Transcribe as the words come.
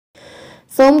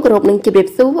សូមគោរពនឹងជម្រាប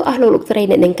សួរអស់លោកស្រី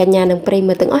អ្នកនាងកញ្ញានិងប្រិយ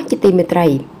មិត្តទាំងអស់ជាទីមេត្រី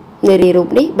នារីរូប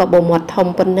នេះបបោមាត់ធំ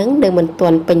ប៉ុណ្ណឹងនៅមិនទា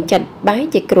ន់ពេញចិត្តបែរ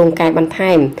ជាគ្រោងកាយបន្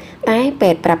ថែមតែពេ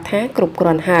ទ្យប្រាប់ថាគ្រប់គ្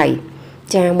រាន់ហើយ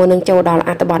ចាមុននឹងចូលដល់អ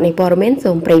ត្ថបទនៃព័ត៌មាន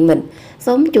សូមប្រិយមិត្ត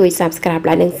សូមជួយ Subscribe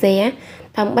like និង Share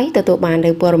ដើម្បីទទួលបាន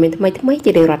នូវព័ត៌មានថ្មីៗ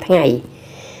ជារៀងរាល់ថ្ងៃ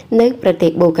នៅប្រទេ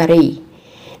សបូការី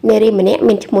នារីម្នាក់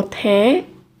មានឈ្មោះថា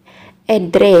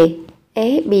Andreអេ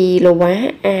ប៊ីឡូវ៉ា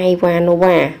អាយវ៉ាណូ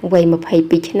វ៉ាវ័យ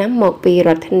22ឆ្នាំមកពីរ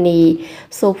ដ្ឋធានី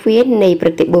សូហ្វៀនៃប្រ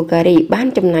ទេសបូការីបាន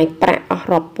ចំណាយប្រាក់អស់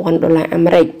រាប់ពាន់ដុល្លារអា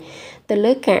មេរិកទៅ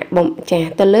លើ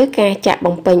ការចាក់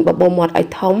បំពេញបបោមាត់ឲ្យ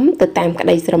ធំទៅតាមក្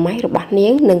តីស្រមៃរបស់នា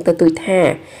ងនិងទទូចថា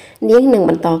នាងនឹង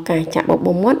បន្តការចាក់ប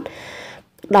បោមាត់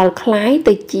ដល់คล้าย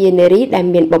ទៅជានារីដែល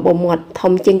មានបបោមាត់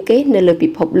ធំជាងគេនៅលើពិ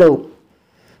ភពលោក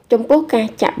ចំពោះការ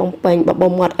ចាក់បំពេញបបោ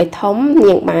មាត់ឲ្យធំ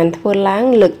នាងបានធ្វើឡើង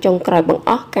លើកចុងក្រោយបង្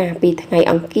អស់កាលពីថ្ងៃ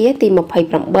អង្គារទី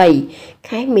28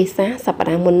ខែមេសាសប្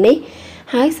តាហ៍មុននេះ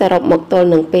ហើយសរុបមកទល់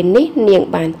នឹងពេលនេះនាង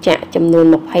បានចាក់ចំនួន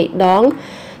20ដង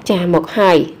ចាមក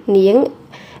ហើយនាង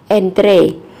អេនត្រេ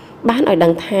បានឲ្យដឹ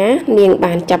ងថានាង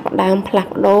បានចាប់ផ្ដើមផ្លាស់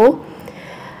ប្ដូរ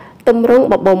ទម្រង់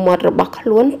បបោមាត់របស់ខ្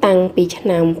លួនតាំងពីឆ្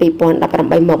នាំ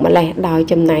2018មកម្លេះដោយ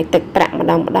ចំណាយទឹកប្រាក់ម្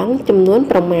ដងចំនួន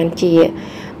ប្រមាណជា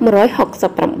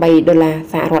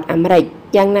$168សហរដ្ឋអាមេរិក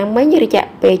យ៉ាងណាមិញរយៈ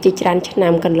ពេលជាច្រើនឆ្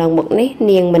នាំកន្លងមកនេះ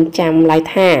នាងមិនចាំឡើយ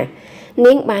ថា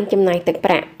នាងបានចំណាយទឹក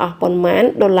ប្រាក់អស់ប៉ុន្មាន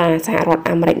ដុល្លារសហរដ្ឋ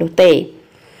អាមេរិកនោះទេ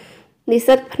និស្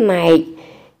សិតផ្នែក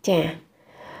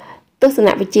ទស្សន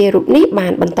វិជ្ជារូបនេះបា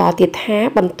នបន្តទៀតថា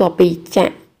បន្ទាប់ពីចា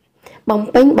ក់បំ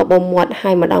ពេញបបោមាត់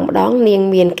ឲ្យម្ដងនាង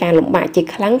មានការលំបាកជា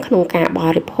ខ្លាំងក្នុងការប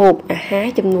រិភោគអាហារ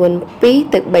ចំនួន2ទៅ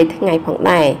3ថ្ងៃផង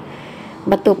ដែរ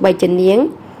បើទោះបីជានាង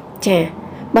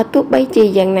បើទោះបីជា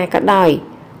យ៉ាងណាក៏ដោយ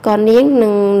ក៏នាងនឹ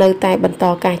ងនៅតែបន្ត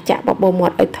ការចាក់បបោមា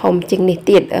ត់ឲ្យធំជាងនេះ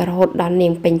ទៀតរហូតដល់នា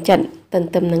ងពេញចិត្តទន្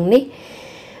ទឹមនឹងនេះ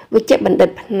វិជ្ជបណ្ឌិត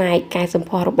ផ្នែកកាយសម្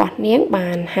ផស្សរបស់នាងបា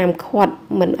នហាមឃាត់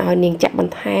មិនឲ្យនាងចាក់ប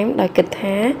ន្ថែមដោយគិត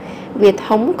ថាវា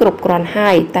ធំគ្រប់គ្រាន់ហើ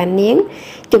យតែនាង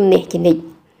ជំនះជានិច្ច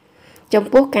ចំ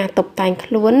ពោះការតុបតែង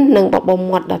ខ្លួននិងបបោ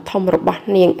មាត់ដ៏ធំរបស់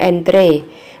នាងអេនដ្រេ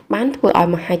បានធ្វើឲ្យ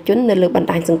មហាជននៅលើបណ្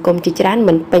ដាញសង្គមជាច្រើន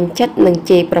មិនពេញចិត្តនិង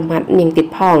ជេរប្រមាថនាងទៀត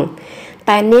ផង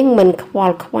តែនាងមិនខ្វ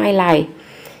ល់ខ្វាយឡើយ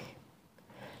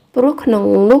ព្រោះក្នុង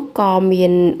នោះក៏មា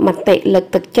នមតិលើក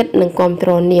ទឹកចិត្តនិងគាំទ្រ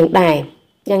នាងដែរ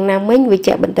យ៉ាងណាមិញវិជ្ជ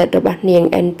បណ្ឌិតរបស់នាង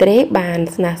អេនដ្រេបាន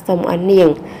ស្នើសុំឲ្យនាង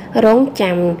រង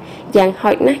ចាំយ៉ាងហោ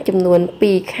ចណាស់ចំនួន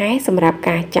2ខែសម្រាប់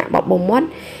ការចាក់បបោមាត់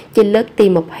ជាលើកទី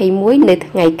21នៅ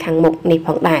ថ្ងៃខាងមុខនេះផ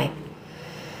ងដែរ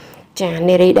ចា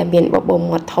នារីដែលមានបបោ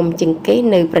មាត់ធំជាងគេ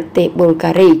នៅប្រទេសប៊ុលហ្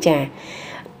គារីចា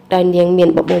ដែលនាងមាន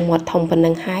បបោមាត់ធំប៉ុណ្ណឹ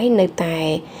ងហើយនៅតែ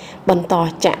បន្ត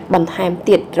ចាក់បន្ថែម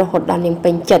ទៀតរហូតដល់នាង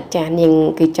ពេញចិត្តចានាង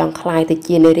គឺចង់ក្លាយទៅ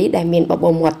ជានារីដែលមានបបោ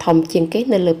មាត់ធំជាងគេ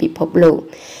នៅលើពិភពលោក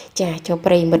ចាចូល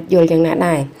ប្រិយមិត្តយល់យ៉ាងណា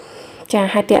ដែរចា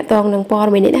ហើយតាក់ទងនឹងព័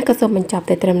ត៌មាននេះណាក៏សូមបញ្ចប់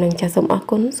តែត្រឹមនឹងចាសូមអរ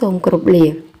គុណសូមគោរព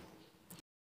លា